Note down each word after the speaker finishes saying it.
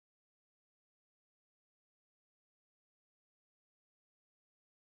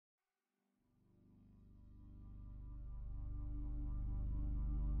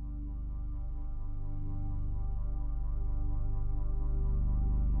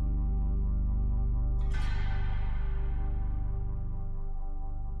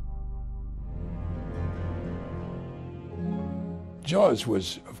Jaws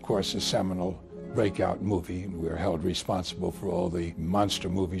was, of course, a seminal breakout movie, and we're held responsible for all the monster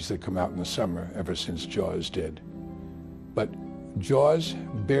movies that come out in the summer ever since Jaws did. But Jaws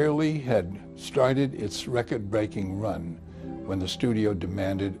barely had started its record-breaking run when the studio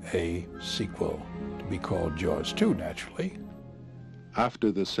demanded a sequel to be called Jaws 2, naturally.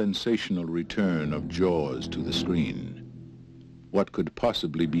 After the sensational return of Jaws to the screen, what could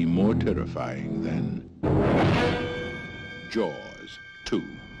possibly be more terrifying than Jaws 2?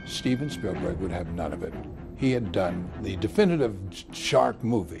 Steven Spielberg would have none of it. He had done the definitive shark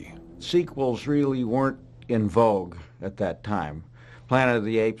movie. Sequels really weren't in vogue at that time. Planet of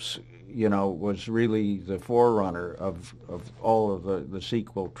the Apes, you know, was really the forerunner of all of the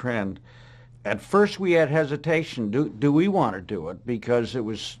sequel trend. At first we had hesitation. Do we want to do it? Because it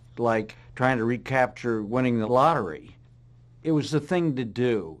was like trying to recapture winning the lottery. It was the thing to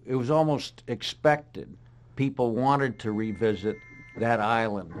do. It was almost expected. People wanted to revisit that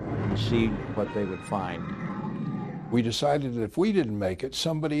island and see what they would find. We decided that if we didn't make it,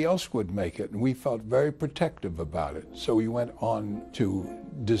 somebody else would make it, and we felt very protective about it. So we went on to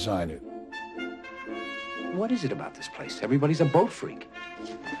design it. What is it about this place? Everybody's a boat freak.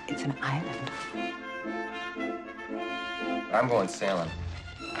 It's an island. I'm going sailing.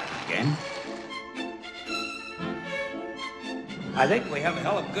 Again? I think we have a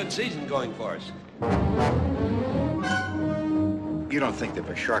hell of a good season going for us. You don't think that if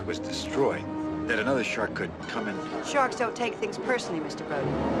a shark was destroyed, that another shark could come in? Sharks don't take things personally, Mr.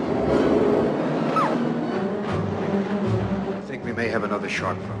 Brody. I think we may have another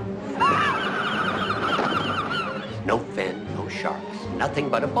shark problem. No fin, no sharks. Nothing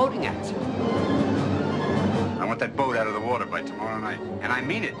but a boating accident. I want that boat out of the water by tomorrow night, and I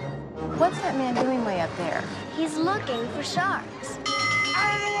mean it. What's that man doing way up there? He's looking for sharks.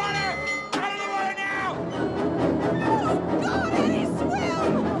 Out of the water! Out of the water now! Oh, God, Eddie,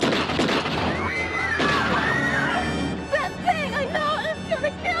 swim! That thing, I know, it's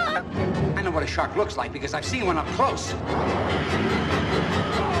gonna kill him! I know what a shark looks like because I've seen one up close.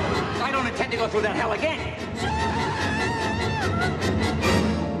 I don't intend to go through that hell again.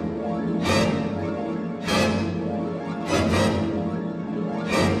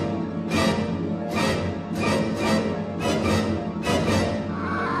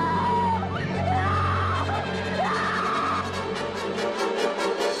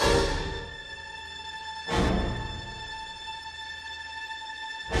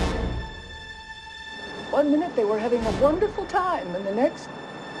 One minute they were having a wonderful time, and the next...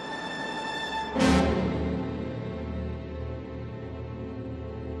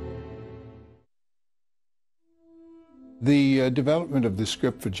 The development of the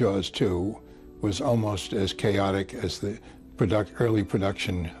script for Jaws 2 was almost as chaotic as the early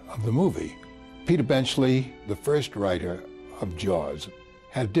production of the movie. Peter Benchley, the first writer of Jaws,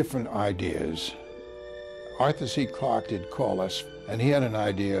 had different ideas. Arthur C. Clarke did call us, and he had an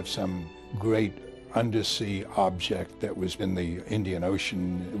idea of some great undersea object that was in the Indian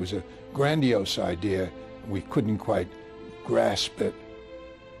Ocean. It was a grandiose idea. We couldn't quite grasp it.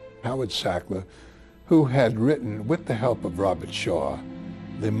 Howard Sackler, who had written, with the help of Robert Shaw,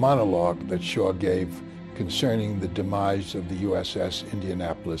 the monologue that Shaw gave concerning the demise of the USS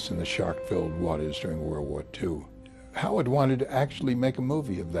Indianapolis in the shark-filled waters during World War II. Howard wanted to actually make a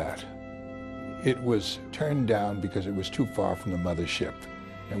movie of that. It was turned down because it was too far from the mothership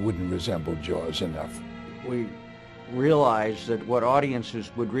and wouldn't resemble Jaws enough. We realized that what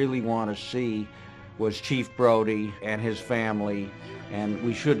audiences would really want to see was Chief Brody and his family, and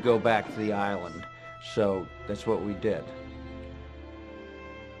we should go back to the island. So that's what we did.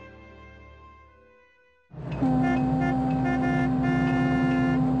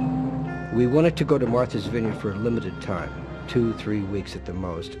 We wanted to go to Martha's Vineyard for a limited time, 2-3 weeks at the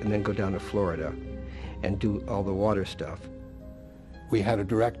most, and then go down to Florida and do all the water stuff. We had a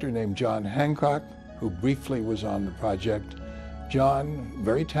director named John Hancock, who briefly was on the project. John,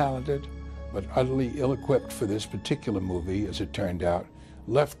 very talented, but utterly ill-equipped for this particular movie, as it turned out,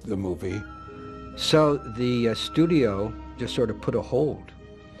 left the movie. So the studio just sort of put a hold,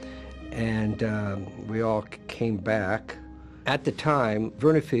 and we all came back. At the time,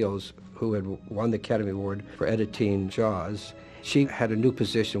 Verna Fields, who had won the Academy Award for editing Jaws, she had a new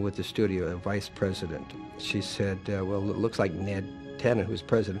position with the studio, a vice president. She said, well, it looks like Ned Tennant, who's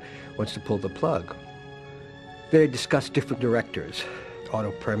president, wants to pull the plug. They discussed different directors,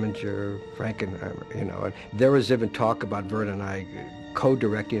 Otto Preminger, Frankenheimer, you know, and there was even talk about Verna and I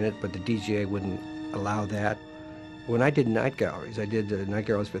co-directing it, but the DGA wouldn't allow that. When I did Night Galleries, I did Night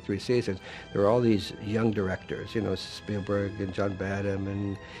Galleries for 3 seasons, there were all these young directors, you know, Spielberg and John Badham,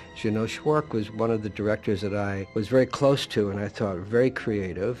 and Jeannot Szwarc was one of the directors that I was very close to and I thought very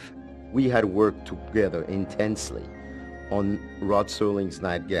creative. We had worked together intensely on Rod Serling's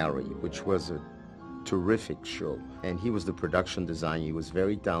Night Gallery, which was a terrific show. And he was the production designer. He was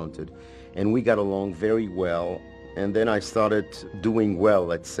very talented. And we got along very well. And then I started doing well,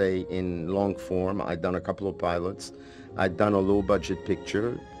 let's say, in long form. I'd done a couple of pilots. I'd done a low-budget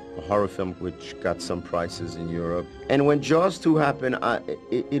picture, a horror film which got some prizes in Europe. And when Jaws 2 happened,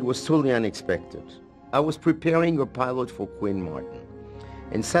 it was totally unexpected. I was preparing a pilot for Quinn Martin.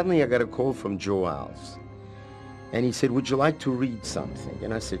 And suddenly I got a call from Joe Alves. And he said, would you like to read something?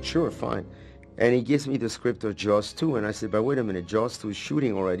 And I said, sure, fine. And he gives me the script of Jaws 2. And I said, but wait a minute, Jaws 2 is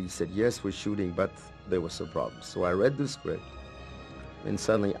shooting already. He said, yes, we're shooting, but there was a problem. So I read the script. And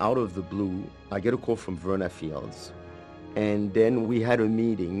suddenly, out of the blue, I get a call from Verna Fields. And then we had a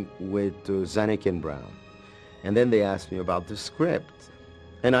meeting with Zanuck and Brown. And then they asked me about the script.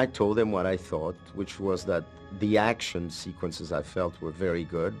 And I told them what I thought, which was that the action sequences I felt were very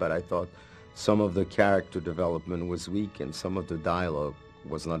good, but I thought some of the character development was weak and some of the dialogue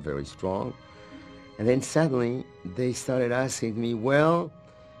was not very strong. And then suddenly they started asking me, well,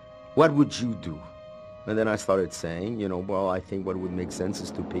 what would you do? And then I started saying, you know, well, I think what would make sense is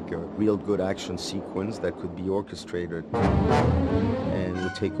to pick a real good action sequence that could be orchestrated and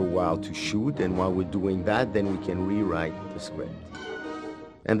would take a while to shoot. And while we're doing that, then we can rewrite the script.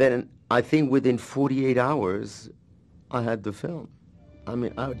 And then I think within 48 hours, I had the film. I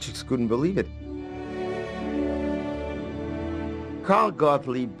mean, I just couldn't believe it. Carl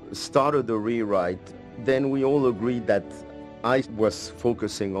Gottlieb started the rewrite. Then we all agreed that I was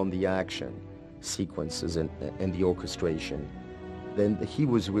focusing on the action sequences and the orchestration. Then he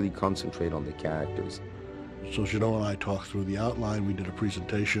was really concentrating on the characters. So Jeannot and I talked through the outline. We did a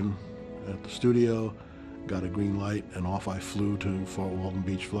presentation at the studio, got a green light, and off I flew to Fort Walton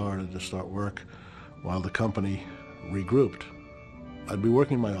Beach, Florida to start work while the company regrouped. I'd be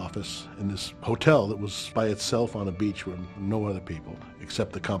working in my office in this hotel that was by itself on a beach with no other people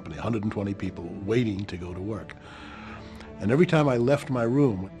except the company, 120 people waiting to go to work. And every time I left my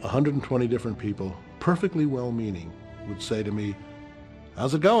room, 120 different people, perfectly well-meaning, would say to me,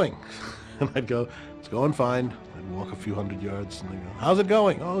 how's it going? And I'd go, it's going fine. I'd walk a few hundred yards and they'd go, how's it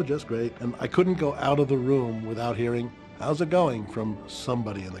going? Oh, just great. And I couldn't go out of the room without hearing, how's it going, from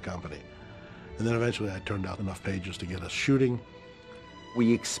somebody in the company. And then eventually I turned out enough pages to get us shooting.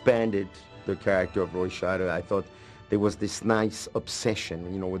 We expanded the character of Roy Scheider. I thought there was this nice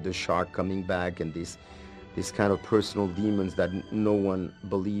obsession, you know, with the shark coming back and this kind of personal demons that no one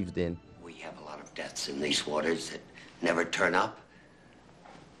believed in. We have a lot of deaths in these waters that never turn up.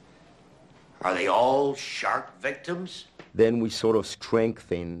 Are they all shark victims? Then we sort of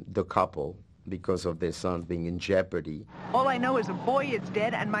strengthened the couple because of their son being in jeopardy. All I know is a boy is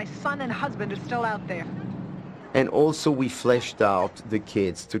dead and my son and husband are still out there. And also we fleshed out the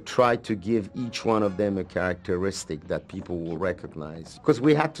kids to try to give each one of them a characteristic that people will recognize. Because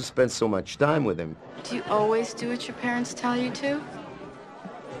we had to spend so much time with them. Do you always do what your parents tell you to?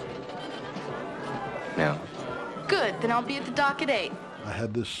 No. Good, then I'll be at the dock at 8. I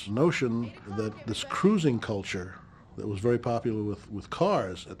had this notion that this cruising culture that was very popular with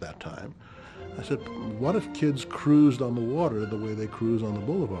cars at that time, I said, what if kids cruised on the water the way they cruise on the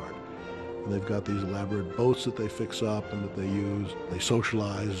boulevard? And they've got these elaborate boats that they fix up and that they use. They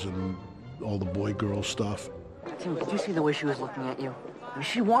socialize and all the boy-girl stuff. Tim, did you see the way she was looking at you? I mean,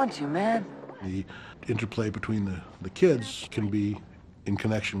 she wants you, man. The interplay between the kids can be in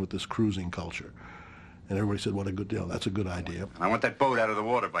connection with this cruising culture. And everybody said, what a good deal. That's a good idea. I want that boat out of the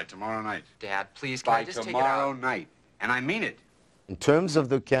water by tomorrow night. Dad, please, can I just take it out? By tomorrow night. And I mean it. In terms of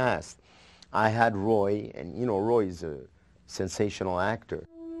the cast, I had Roy, and you know, Roy is a sensational actor.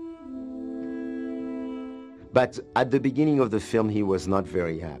 But at the beginning of the film, he was not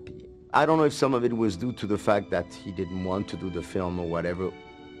very happy. I don't know if some of it was due to the fact that he didn't want to do the film or whatever.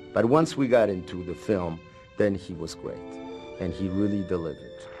 But once we got into the film, then he was great. And he really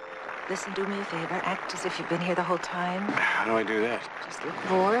delivered. Listen, do me a favor. Act as if you've been here the whole time. How do I do that? Just look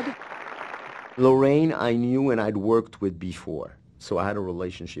bored. Lorraine, I knew and I'd worked with before. So I had a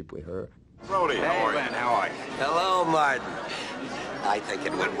relationship with her. Brody, how are you? How are you? Hello, Martin. I think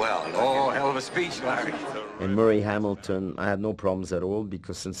it went well. Oh, hell of a speech, Larry. And Murray Hamilton, I had no problems at all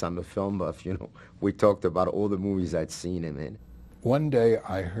because since I'm a film buff, you know, we talked about all the movies I'd seen him in. One day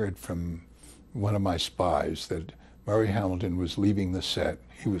I heard from one of my spies that Murray Hamilton was leaving the set.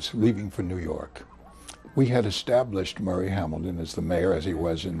 He was leaving for New York. We had established Murray Hamilton as the mayor as he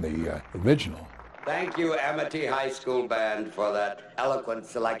was in the original. Thank you, Amity High School Band, for that eloquent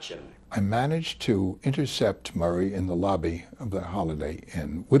selection. I managed to intercept Murray in the lobby of the Holiday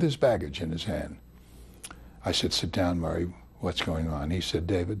Inn with his baggage in his hand. I said, "Sit down, Murray. What's going on?" He said,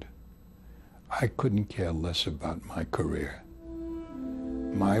 "David, I couldn't care less about my career.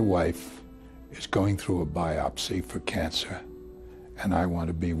 My wife is going through a biopsy for cancer, and I want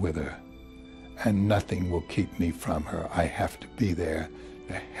to be with her. And nothing will keep me from her. I have to be there.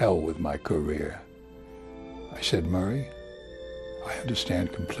 To hell with my career." I said, "Murray, I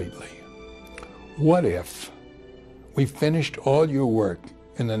understand completely. What if we finished all your work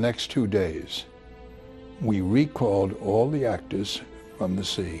in the next 2 days? We recalled all the actors from the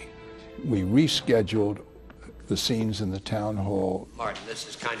sea. We rescheduled the scenes in the town hall. Martin, this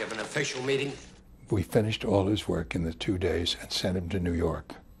is kind of an official meeting. We finished all his work in the 2 days and sent him to New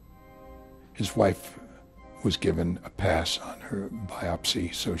York. His wife was given a pass on her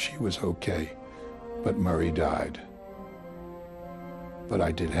biopsy, so she was okay, but Murray died. But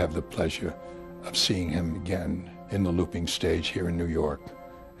I did have the pleasure of seeing him again in the looping stage here in New York,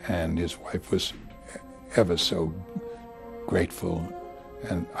 and his wife was ever so grateful,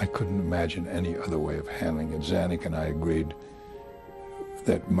 and I couldn't imagine any other way of handling it. Zanuck and I agreed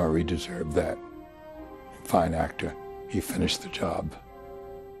that Murray deserved that. Fine actor. He finished the job.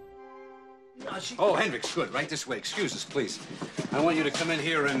 Oh, Hendricks, good. Right this way. Excuse us, please. I want you to come in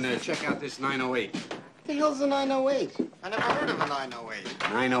here and check out this 908. What the hell's a 908? I never heard of a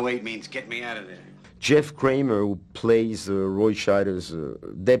 908. 908 means get me out of there. Jeff Kramer, who plays Roy Scheider's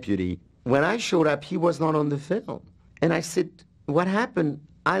deputy, when I showed up, he was not on the film. And I said, "What happened?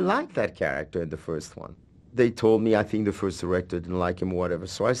 I liked that character in the first one." They told me, I think the first director didn't like him or whatever.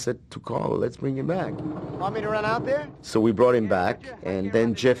 So I said to Carlo, "Let's bring him back." Want me to run out there? So we brought him back, and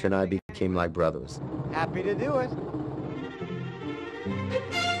then Jeff and I became like brothers. Happy to do it.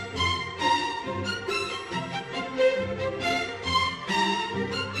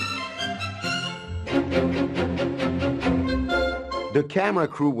 The camera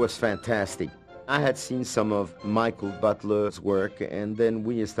crew was fantastic. I had seen some of Michael Butler's work, and then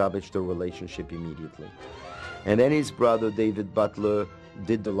we established a relationship immediately. And then his brother, David Butler,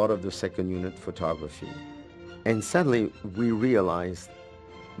 did a lot of the second unit photography. And suddenly we realized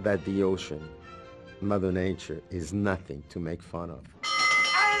that the ocean, Mother Nature, is nothing to make fun of.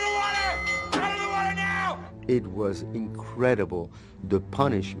 Out of the water! Out of the water now! It was incredible, the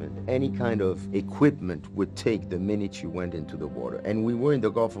punishment any kind of equipment would take the minute you went into the water. And we were in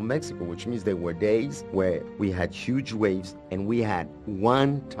the Gulf of Mexico, which means there were days where we had huge waves, and we had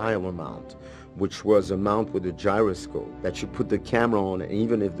one Tyler mount, which was a mount with a gyroscope that you put the camera on, and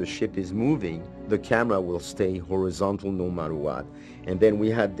even if the ship is moving, the camera will stay horizontal no matter what. And then we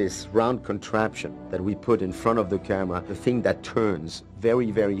had this round contraption that we put in front of the camera, the thing that turns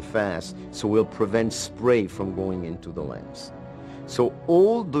very, very fast, so we'll prevent spray from going into the lens. So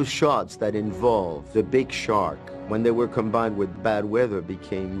all the shots that involve the big shark, when they were combined with bad weather,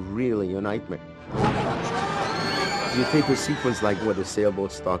 became really a nightmare. You take a sequence like where the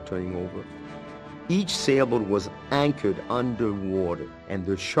sailboats start turning over. Each sailboat was anchored underwater, and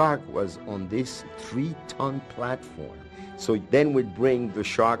the shark was on this 3-ton platform. So then we'd bring the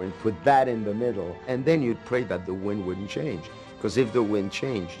shark and put that in the middle, and then you'd pray that the wind wouldn't change. Because if the wind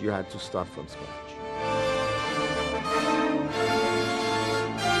changed, you had to start from scratch.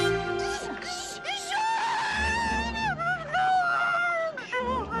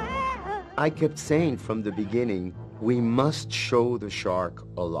 I kept saying from the beginning, we must show the shark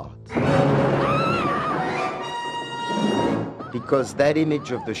a lot. Because that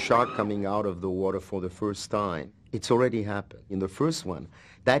image of the shark coming out of the water for the first time, it's already happened. In the first one,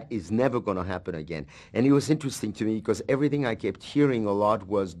 that is never going to happen again. And it was interesting to me because everything I kept hearing a lot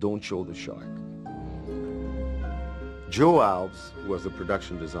was, don't show the shark. Joe Alves, who was the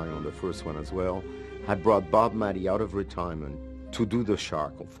production designer on the first one as well, had brought Bob Matty out of retirement to do the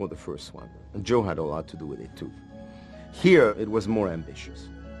shark for the first one. And Joe had a lot to do with it too. Here, it was more ambitious.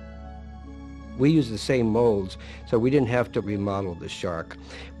 We used the same molds, so we didn't have to remodel the shark.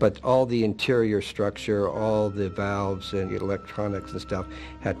 But all the interior structure, all the valves and electronics and stuff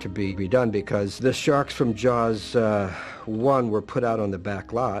had to be redone because the sharks from Jaws 1 were put out on the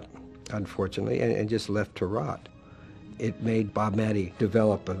back lot, unfortunately, and just left to rot. It made Bob Matty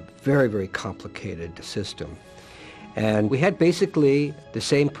develop a very, very complicated system. And we had basically the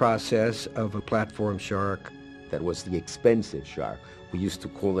same process of a platform shark. That was the expensive shark. We used to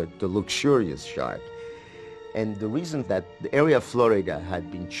call it the luxurious shark. And the reason that the area of Florida had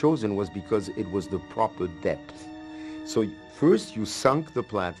been chosen was because it was the proper depth. So first you sunk the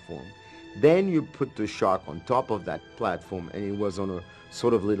platform, Then you put the shark on top of that platform, and it was on a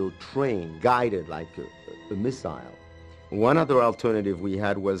sort of little train, guided like a missile. One other alternative we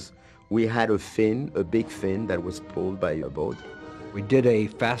had was we had a fin, a big fin that was pulled by a boat. We did a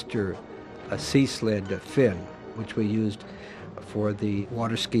faster sea sled fin, which we used for the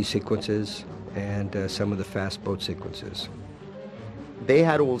water ski sequences and some of the fast boat sequences. They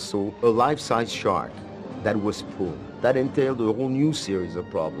had also a life-size shark that was pulled. That entailed a whole new series of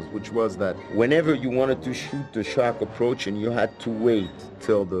problems, which was that whenever you wanted to shoot the shark approaching, you had to wait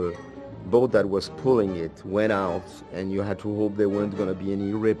till the boat that was pulling it went out, and you had to hope there weren't going to be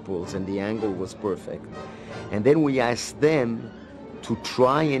any ripples, and the angle was perfect. And then we asked them to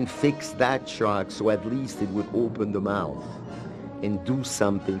try and fix that shark so at least it would open the mouth and do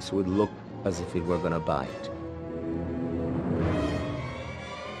something so it looked as if it were going to bite.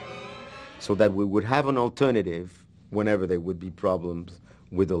 So that we would have an alternative whenever there would be problems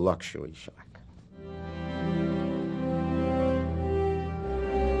with a luxury shark.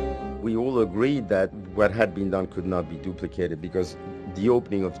 We all agreed that what had been done could not be duplicated because the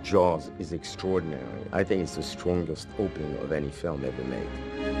opening of Jaws is extraordinary. I think it's the strongest opening of any film ever made.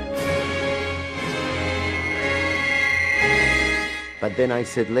 But then I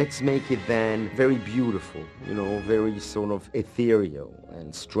said, let's make it then very beautiful, you know, very sort of ethereal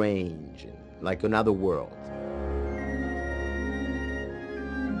and strange, and like another world.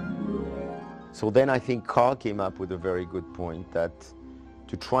 So then I think Carl came up with a very good point, that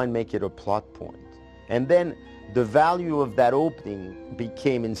to try and make it a plot point. And then the value of that opening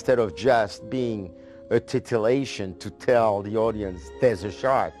became, instead of just being a titillation to tell the audience there's a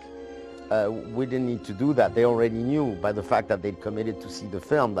shark, we didn't need to do that. They already knew by the fact that they'd committed to see the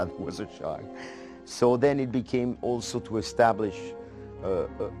film that there was a shark. So then it became also to establish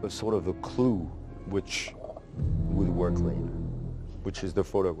a sort of a clue which would work later, which is the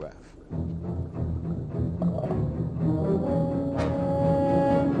photograph.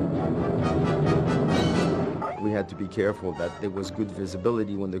 We had to be careful that there was good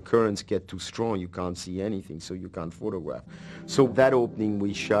visibility. When the currents get too strong, you can't see anything, so you can't photograph. So that opening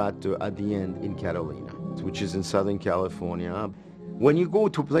we shot at the end in Catalina, which is in Southern California. When you go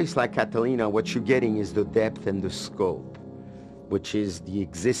to a place like Catalina, what you're getting is the depth and the scope, which is the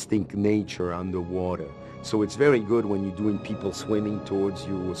existing nature underwater. So it's very good when you're doing people swimming towards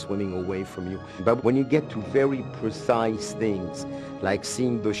you or swimming away from you. But when you get to very precise things, like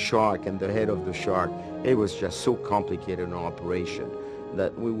seeing the shark and the head of the shark, it was just so complicated an operation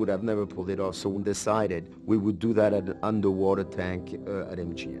that we would have never pulled it off. So we decided we would do that at an underwater tank at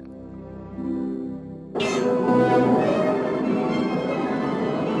MGM.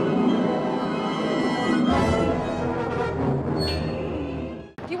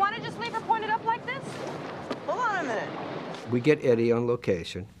 Do you want to just leave her pointed up like this? Hold on a minute. We get Eddie on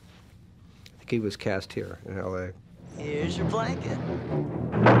location. I think he was cast here in L.A. Here's your blanket.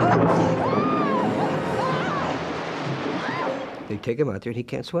 They take him out there and he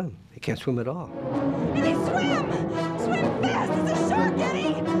can't swim. He can't swim at all. Eddie, swim! Swim fast! It's a shark,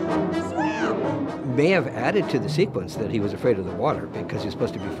 Eddie! Swim! May have added to the sequence that he was afraid of the water because he's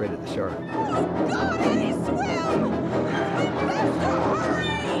supposed to be afraid of the shark. Oh, God, Eddie, swim!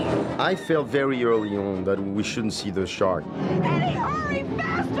 I felt very early on that we shouldn't see the shark. Eddie, hurry!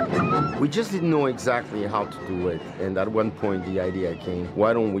 Faster! Come on! We just didn't know exactly how to do it. And at one point the idea came,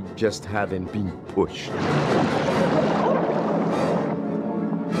 why don't we just have him being pushed?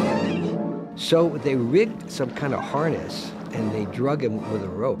 So they rigged some kind of harness and they drug him with a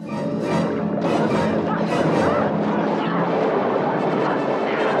rope.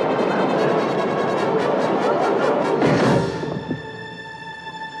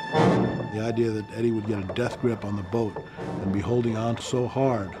 The idea that Eddie would get a death grip on the boat and be holding on so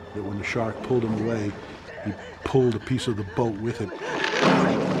hard that when the shark pulled him away, he pulled a piece of the boat with it.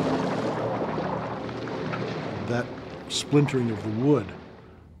 That splintering of the wood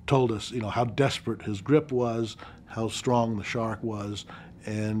told us, you know, how desperate his grip was, how strong the shark was,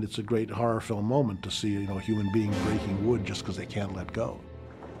 and it's a great horror film moment to see, you know, a human being breaking wood just because they can't let go.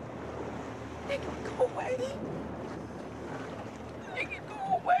 Make it go away. Make it go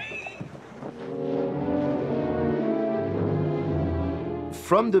away.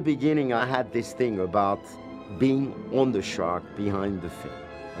 From the beginning, I had this thing about being on the shark behind the fin.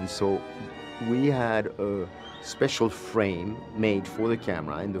 And so we had a special frame made for the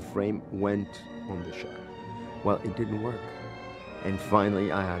camera, and the frame went on the shark. Well, it didn't work. And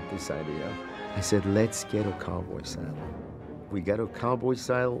finally, I had this idea. I said, let's get a cowboy saddle. We got a cowboy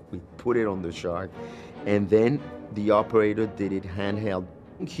saddle, we put it on the shark, and then the operator did it handheld.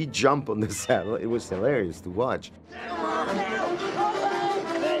 He jumped on the saddle. It was hilarious to watch.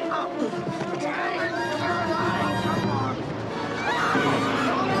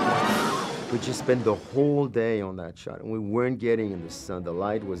 We just spent the whole day on that shot, and we weren't getting in the sun. The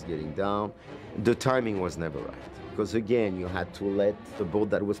light was getting down. The timing was never right. Because again, you had to let the boat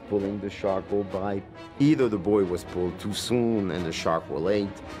that was pulling the shark go by. Either the buoy was pulled too soon and the shark was late,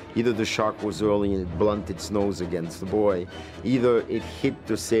 either the shark was early and it blunted its nose against the buoy, either it hit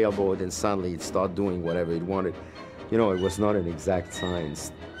the sailboat and suddenly it started doing whatever it wanted. You know, it was not an exact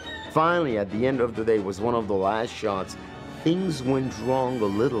science. Finally, at the end of the day, it was one of the last shots. Things went wrong a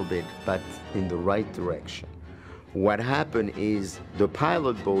little bit, but in the right direction. What happened is the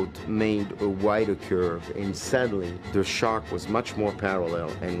pilot boat made a wider curve, and suddenly the shark was much more parallel,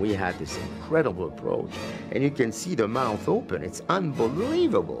 and we had this incredible approach. And you can see the mouth open. It's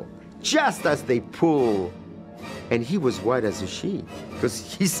unbelievable. Just as they pull, and he was white as a sheet,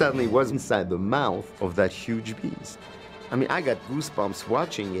 because he suddenly was inside the mouth of that huge beast. I mean, I got goosebumps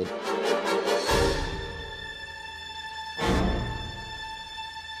watching it.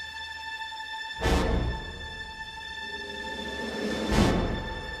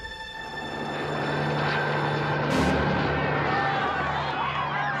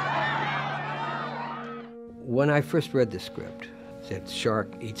 When I first read the script, it said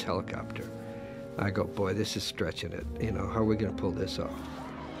shark eats helicopter. I go, boy, this is stretching it. You know, how are we going to pull this off?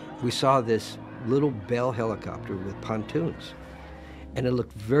 We saw this little Bell helicopter with pontoons, and it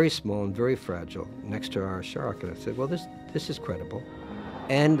looked very small and very fragile next to our shark. And I said, well, this is credible.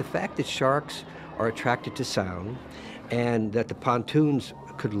 And the fact that sharks are attracted to sound, and that the pontoons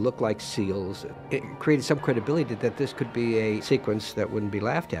could look like seals, it created some credibility that this could be a sequence that wouldn't be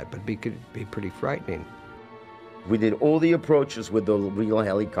laughed at, but could be pretty frightening. We did all the approaches with the real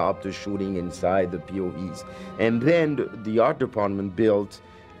helicopter shooting inside the POVs. And then the art department built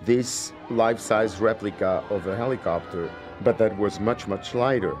this life-size replica of a helicopter, but that was much, much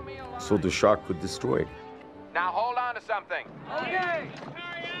lighter, so the shark could destroy it. Now hold on to something. Okay.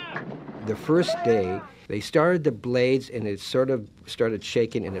 The first day, they started the blades, and it sort of started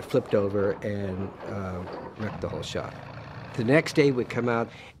shaking, and it flipped over and wrecked the whole shot. The next day we come out,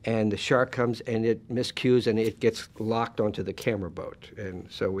 and the shark comes, and it miscues, and it gets locked onto the camera boat, and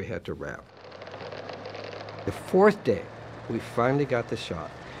so we had to wrap. The fourth day, we finally got the shot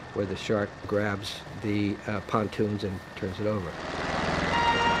where the shark grabs the pontoons and turns it over.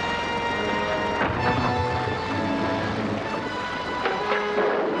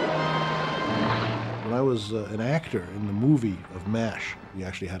 When I was an actor in the movie of MASH, we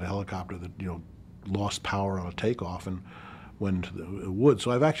actually had a helicopter that, lost power on a takeoff and went into the woods.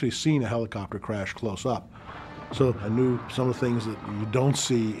 So I've actually seen a helicopter crash close up. So I knew some of the things that you don't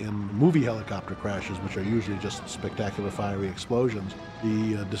see in movie helicopter crashes, which are usually just spectacular fiery explosions.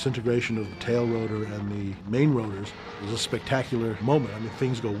 The disintegration of the tail rotor and the main rotors is a spectacular moment. I mean,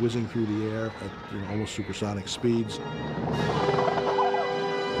 things go whizzing through the air at almost supersonic speeds.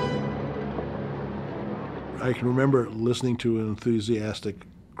 I can remember listening to an enthusiastic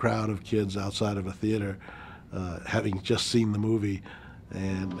crowd of kids outside of a theater, having just seen the movie,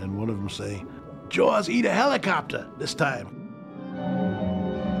 and one of them saying, "Jaws eat a helicopter this time."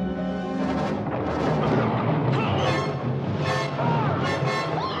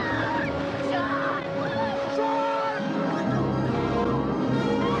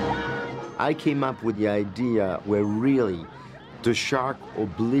 I came up with the idea where really the shark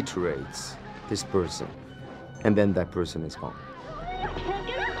obliterates this person, and then that person is gone.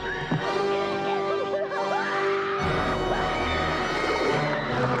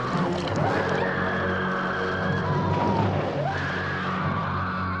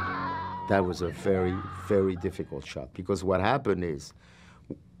 That was a very, very difficult shot, because what happened is,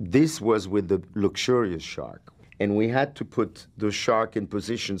 this was with the luxurious shark, and we had to put the shark in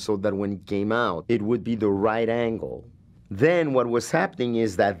position so that when it came out, it would be the right angle. Then what was happening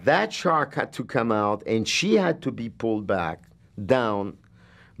is that shark had to come out, and she had to be pulled back down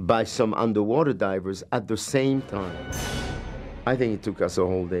by some underwater divers at the same time. I think it took us a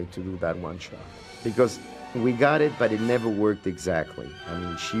whole day to do that one shot, because we got it, but it never worked exactly. I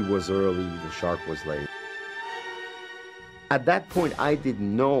mean, she was early, the shark was late. At that point, I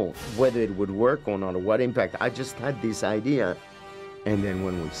didn't know whether it would work or not, or what impact. I just had this idea. And then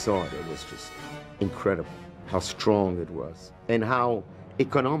when we saw it, it was just incredible how strong it was and how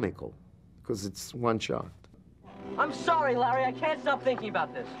economical, because it's one shot. I'm sorry, Larry. I can't stop thinking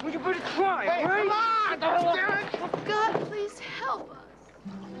about this. Well, you better try, hey, right? Come on! Oh, God, please help us.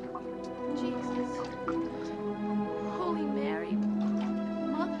 Jesus. Holy Mary,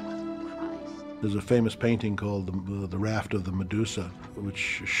 Mother of Christ. There's a famous painting called the Raft of the Medusa,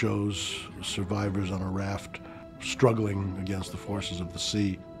 which shows survivors on a raft struggling against the forces of the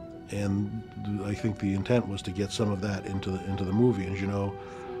sea. And I think the intent was to get some of that into the movie. As you know,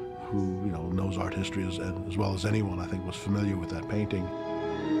 who knows art history as well as anyone, I think, was familiar with that painting.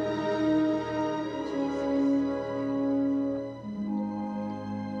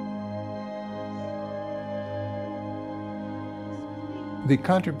 The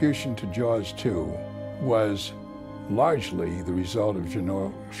contribution to Jaws 2 was largely the result of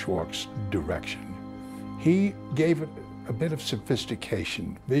Janor Schwartz's direction. He gave it a bit of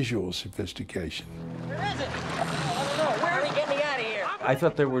sophistication, visual sophistication. Where is it? I don't know. Where are we getting out of here? I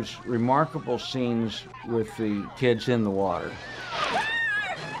thought there was remarkable scenes with the kids in the water.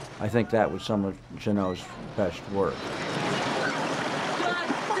 I think that was some of Janor's best work.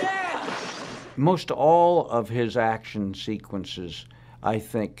 Most all of his action sequences, I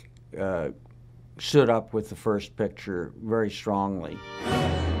think, stood up with the first picture very strongly.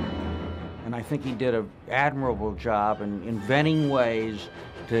 And I think he did an admirable job in inventing ways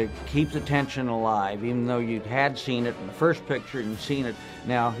to keep the tension alive, even though you had seen it in the first picture and seen it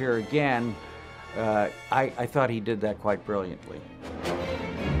now here again. I thought he did that quite brilliantly.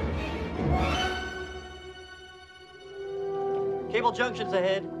 Cable Junction's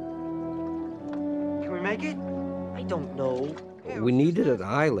ahead. Can we make it? I don't know. We needed an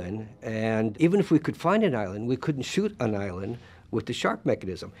island, and even if we could find an island, we couldn't shoot an island with the shark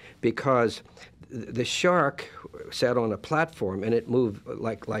mechanism, because the shark sat on a platform and it moved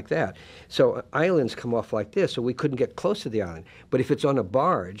like that. So islands come off like this, so we couldn't get close to the island. But if it's on a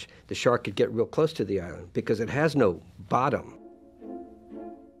barge, the shark could get real close to the island because it has no bottom.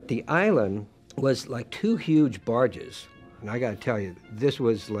 The island was like two huge barges. And I got to tell you, this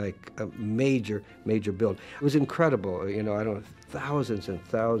was like a major, major build. It was incredible. I don't know, thousands and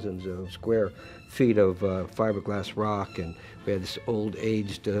thousands of square feet of fiberglass rock, and we had this old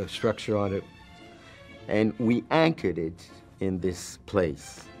aged structure on it. And we anchored it in this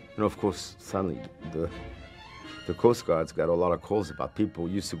place. And of course, suddenly the Coast Guard's got a lot of calls about people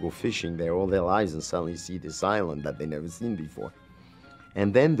who used to go fishing there all their lives and suddenly see this island that they never seen before.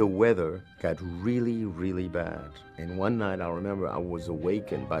 And then the weather got really, really bad. And one night I remember I was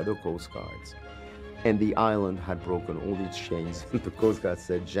awakened by the Coast Guards, and the island had broken all its chains. The Coast Guard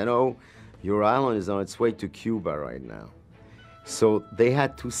said, "Jano, your island is on its way to Cuba right now." So they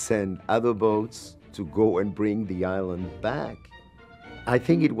had to send other boats to go and bring the island back. I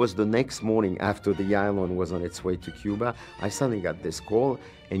think it was the next morning after the island was on its way to Cuba, I suddenly got this call,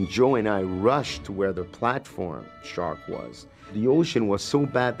 and Joe and I rushed to where the platform shark was. The ocean was so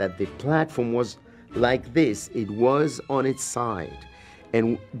bad that the platform was like this. It was on its side.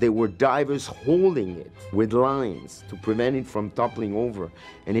 And there were divers holding it with lines to prevent it from toppling over.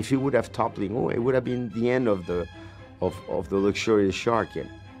 And if it would have toppled over, it would have been the end of the luxurious shark.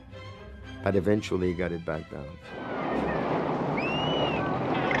 But eventually he got it back down.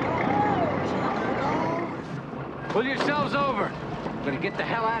 Pull yourselves over. I'm gonna get the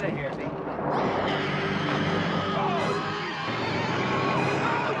hell out of here.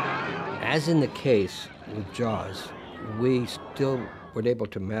 As in the case with Jaws, we still were able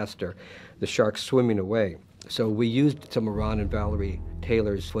to master the shark swimming away. So we used some of Ron and Valerie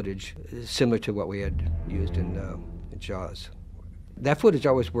Taylor's footage, similar to what we had used in Jaws. That footage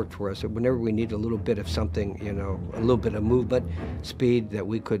always worked for us. Whenever we needed a little bit of something, a little bit of movement, speed that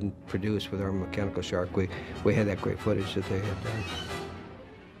we couldn't produce with our mechanical shark, we had that great footage that they had done.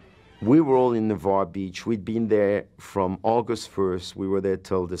 We were all in Navarre Beach. We'd been there from August 1st. We were there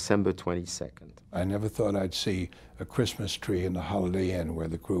till December 22nd. I never thought I'd see a Christmas tree in the Holiday Inn where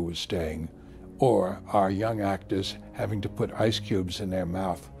the crew was staying, or our young actors having to put ice cubes in their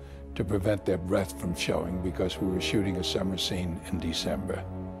mouth to prevent their breath from showing because we were shooting a summer scene in December.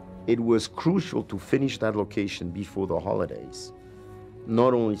 It was crucial to finish that location before the holidays.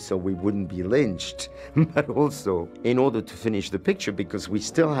 Not only so we wouldn't be lynched, but also in order to finish the picture, because we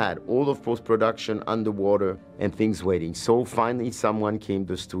still had all of post-production underwater and things waiting. So finally someone came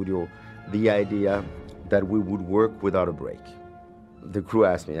to the studio, the idea that we would work without a break. The crew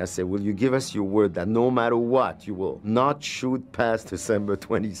asked me, I said, will you give us your word that no matter what, you will not shoot past December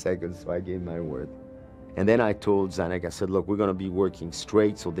 22nd? So I gave my word. And then I told Zanuck, I said, look, we're gonna be working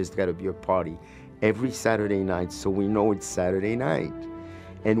straight, so there's gotta be a party every Saturday night so we know it's Saturday night.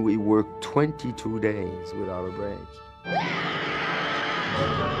 And we worked 22 days without a break.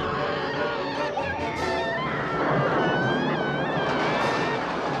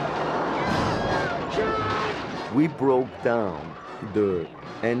 We broke down the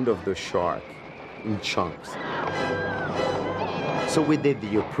end of the shark in chunks. So we did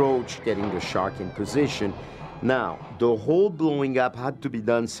the approach, getting the shark in position. Now, the whole blowing up had to be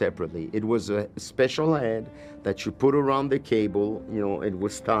done separately. It was a special head that you put around the cable, it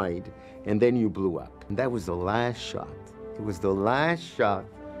was tied, and then you blew up. And that was the last shot. It was the last shot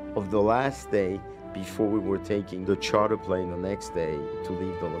of the last day before we were taking the charter plane the next day to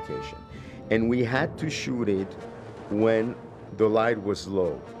leave the location. And we had to shoot it when the light was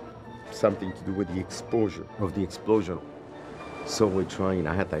low, something to do with the exposure of the explosion. So we're trying,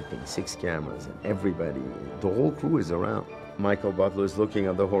 I had I think 6 cameras and everybody, the whole crew is around. Michael Butler is looking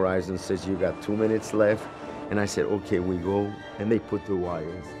at the horizon, says, "You got 2 minutes left." And I said, "Okay, we go." And they put the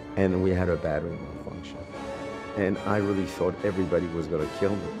wires and we had a battery malfunction. And I really thought everybody was gonna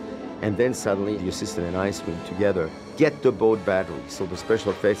kill me. And then suddenly the assistant and I screamed together, "Get the boat battery." So the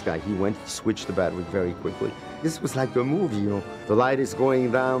special effects guy, he went, he switched the battery very quickly. This was like a movie, you know. The light is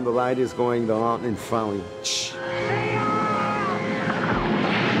going down, the light is going down, and finally, shh.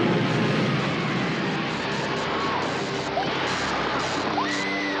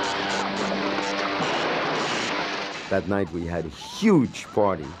 That night we had a huge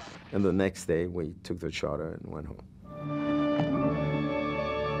party, and the next day we took the charter and went home.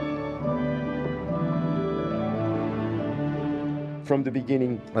 From the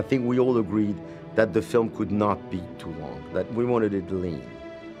beginning, I think we all agreed that the film could not be too long, that we wanted it lean.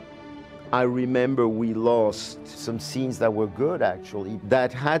 I remember we lost some scenes that were good, actually,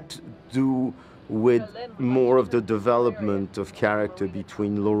 that had to do with more of the development of character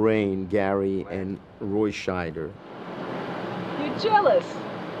between Lorraine, Gary, and Roy Scheider. You're jealous.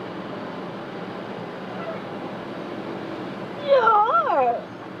 You are.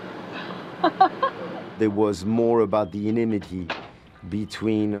 There was more about the enmity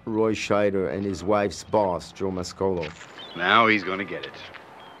between Roy Scheider and his wife's boss, Joe Mascolo. Now he's gonna get it.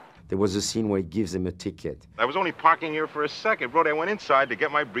 There was a scene where he gives him a ticket. I was only parking here for a second. Brody, I went inside to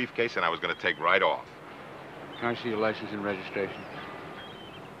get my briefcase and I was gonna take right off. Can I see your license and registration?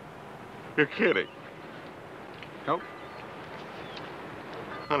 You're kidding. Nope.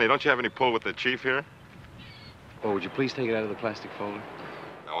 Honey, don't you have any pull with the chief here? Oh, would you please take it out of the plastic folder?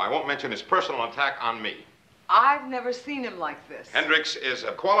 No, I won't mention his personal attack on me. I've never seen him like this. Hendricks is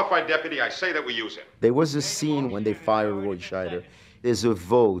a qualified deputy. I say that we use him. There was a scene when they fired Roy Scheider. There's a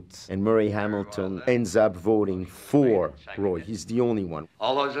vote, and Murray Hamilton ends up voting for Roy. He's the only one.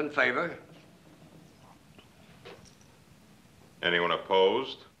 All those in favor? Anyone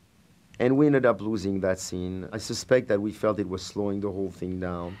opposed? And we ended up losing that scene. I suspect that we felt it was slowing the whole thing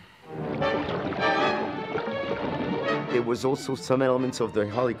down. There was also some elements of the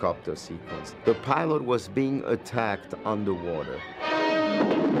helicopter sequence. The pilot was being attacked underwater.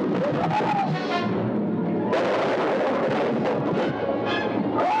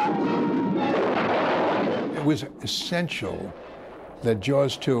 It was essential that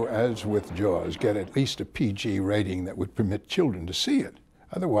Jaws 2, as with Jaws, get at least a PG rating that would permit children to see it.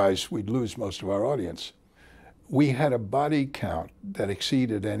 Otherwise, we'd lose most of our audience. We had a body count that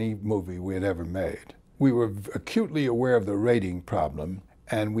exceeded any movie we had ever made. We were acutely aware of the rating problem,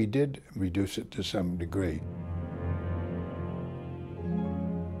 and we did reduce it to some degree.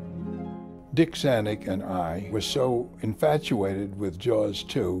 Dick Zanuck and I were so infatuated with Jaws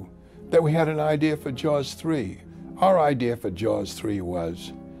 2 that we had an idea for Jaws 3. Our idea for Jaws 3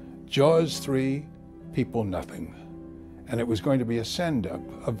 was Jaws 3, People Nothing. And it was going to be a send-up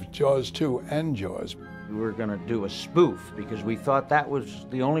of Jaws 2 and Jaws. We were going to do a spoof because we thought that was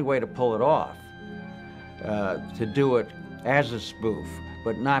the only way to pull it off. To do it as a spoof,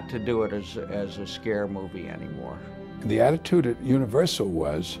 but not to do it as a scare movie anymore. The attitude at Universal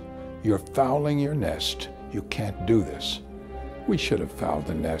was, you're fouling your nest. You can't do this. We should have fouled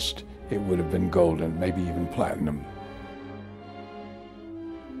the nest. It would have been golden, maybe even platinum.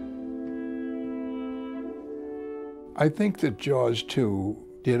 I think that Jaws 2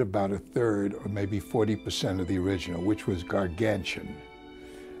 did about 1/3 or maybe 40% of the original, which was gargantuan,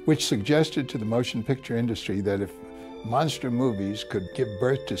 which suggested to the motion picture industry that if monster movies could give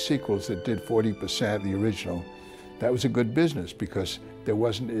birth to sequels that did 40% of the original, that was a good business because there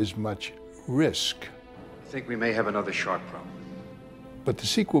wasn't as much risk. I think we may have another shark problem. But the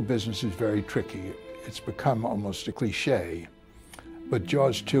sequel business is very tricky. It's become almost a cliche. But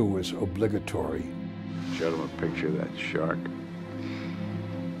Jaws 2 was obligatory. Show them a picture of that shark.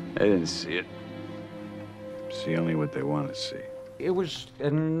 They didn't see it. See only what they want to see. It was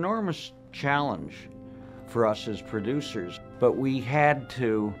an enormous challenge for us as producers, but we had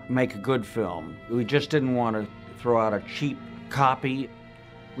to make a good film. We just didn't want to throw out a cheap copy.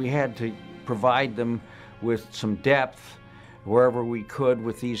 We had to provide them with some depth wherever we could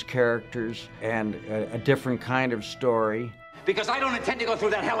with these characters and a different kind of story. Because I don't intend to go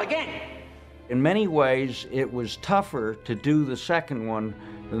through that hell again. In many ways, it was tougher to do the second one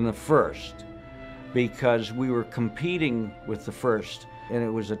than the first because we were competing with the first, and it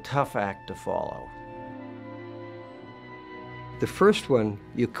was a tough act to follow. The first one,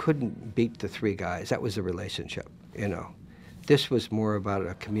 you couldn't beat the three guys. That was a relationship, you know. This was more about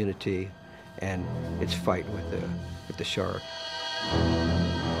a community and its fight with the shark.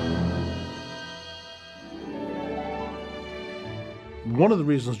 One of the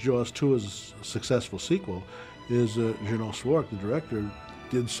reasons Jaws 2 is a successful sequel is Jeannot Szwarc, the director,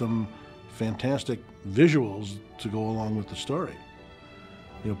 did some fantastic visuals to go along with the story.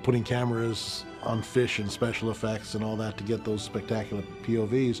 You know, putting cameras on fish and special effects and all that to get those spectacular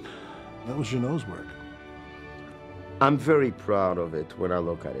POVs, that was Jeannot's work. I'm very proud of it when I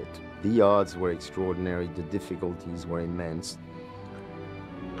look at it. The odds were extraordinary, the difficulties were immense.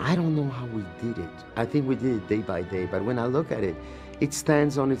 I don't know how we did it. I think we did it day by day, but when I look at it, it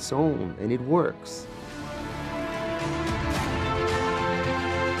stands on its own and it works.